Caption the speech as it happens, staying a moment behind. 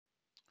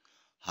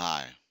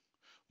Hi,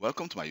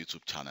 welcome to my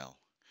YouTube channel.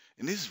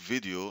 In this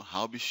video,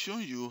 I'll be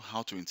showing you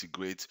how to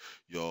integrate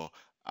your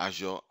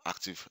Azure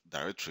Active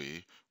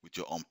Directory with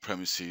your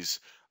on-premises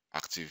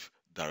Active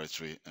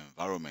Directory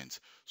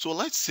environment. So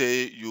let's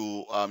say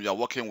you're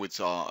working with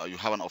you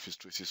have an Office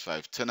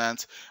 365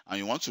 tenant and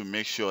you want to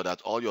make sure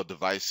that all your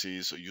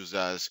devices,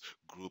 users,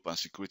 group and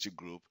security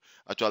group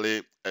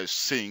actually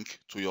sync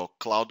to your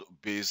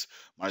cloud-based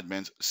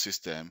management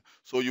system.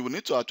 So you will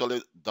need to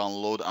actually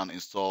download and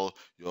install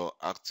your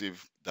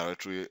Active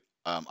Directory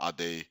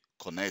AD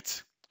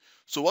Connect.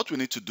 So what we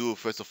need to do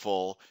first of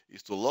all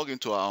is to log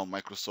into our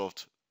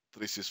Microsoft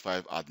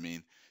 365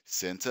 Admin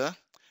Center,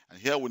 and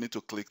here we need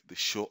to click the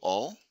Show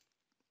All.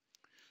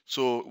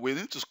 So we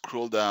need to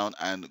scroll down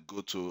and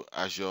go to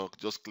Azure.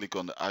 Just click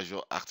on the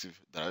Azure Active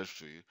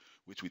Directory,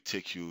 which will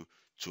take you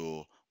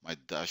to my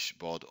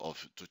dashboard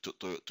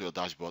to your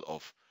dashboard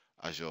of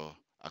Azure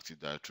Active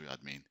Directory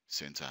Admin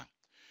Center.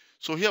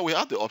 So here we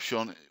have the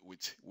option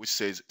which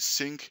says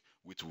sync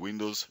with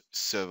Windows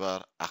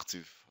Server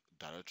Active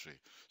Directory.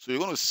 So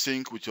you're going to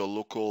sync with your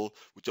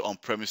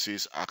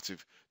on-premises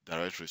Active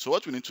Directory. So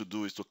what we need to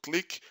do is to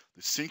click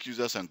the sync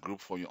users and group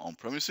for your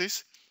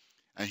on-premises.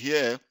 And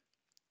here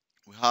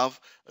we have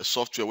a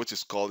software which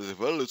is called, it's a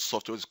very little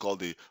software which is called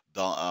the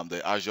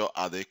Azure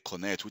AD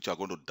Connect, which you are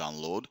going to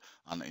download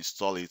and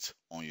install it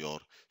on your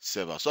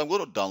server. So I'm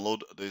going to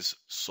download this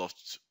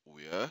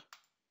software.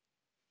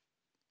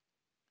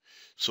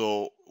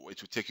 So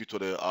it will take you to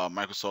the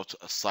Microsoft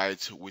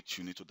site, which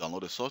you need to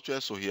download the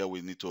software. So here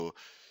we need to,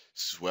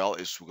 we're going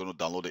to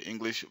download the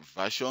English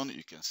version.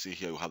 You can see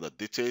here we have the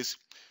details.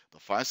 The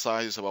file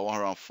size is about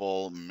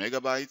 104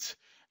 megabytes,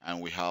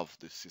 and we have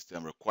the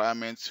system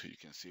requirements. You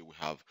can see we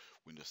have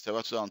Windows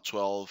Server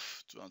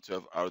 2012,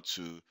 2012 R2,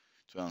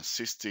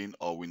 2016,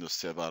 or Windows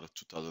Server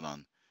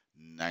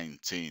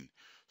 2019.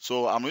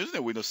 So I'm using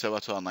the Windows Server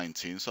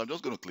 2019, so I'm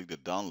just going to click the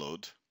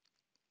download.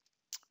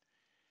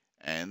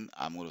 And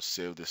I'm going to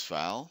save this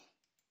file.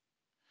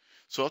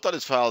 So after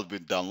this file has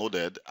been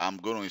downloaded, I'm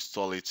going to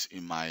install it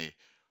in my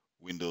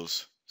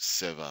Windows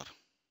server.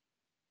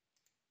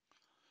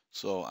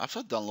 So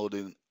after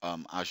downloading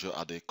Azure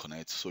AD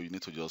Connect, so you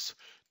need to just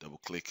double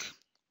click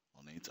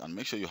on it and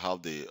make sure you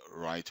have the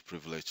right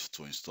privilege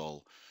to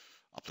install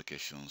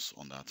applications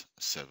on that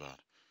server.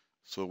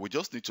 So we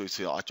just need to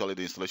say actually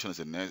the installation is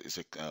a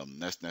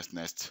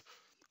next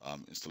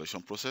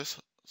installation process.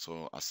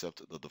 So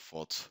accept the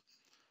default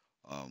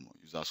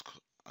user's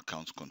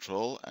account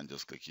control and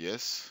just click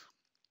yes.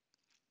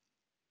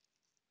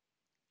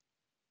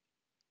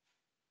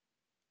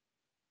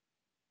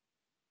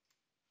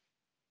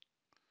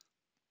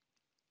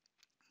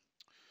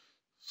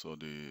 So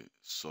the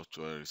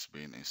software is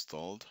being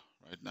installed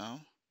right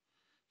now.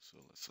 So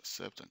let's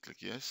accept and click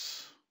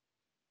yes.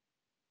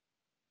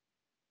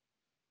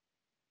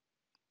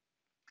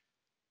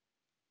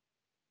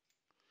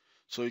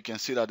 So you can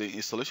see that the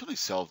installation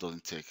itself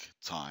doesn't take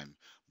time,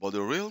 but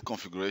the real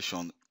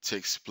configuration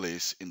takes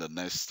place in the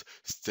next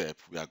step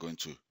we are going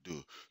to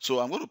do. So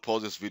I'm going to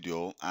pause this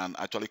video and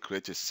actually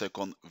create a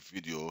second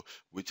video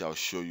which I'll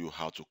show you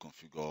how to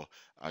configure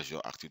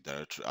Azure Active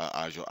Directory,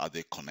 Azure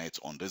AD Connect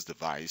on this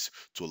device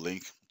to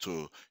link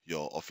to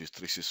your Office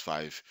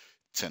 365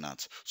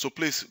 tenant. So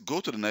please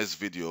go to the next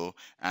video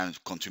and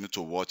continue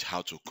to watch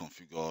how to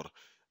configure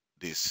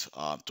this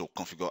to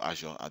configure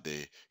Azure AD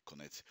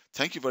Connect.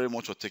 Thank you very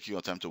much for taking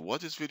your time to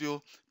watch this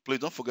video. Please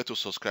don't forget to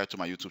subscribe to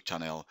my YouTube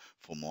channel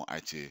for more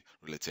IT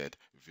related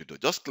video.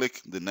 Just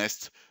click the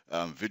next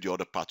video or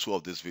the part 2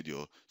 of this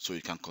video so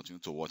you can continue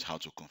to watch how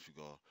to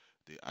configure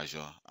the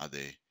Azure AD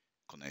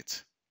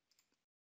Connect.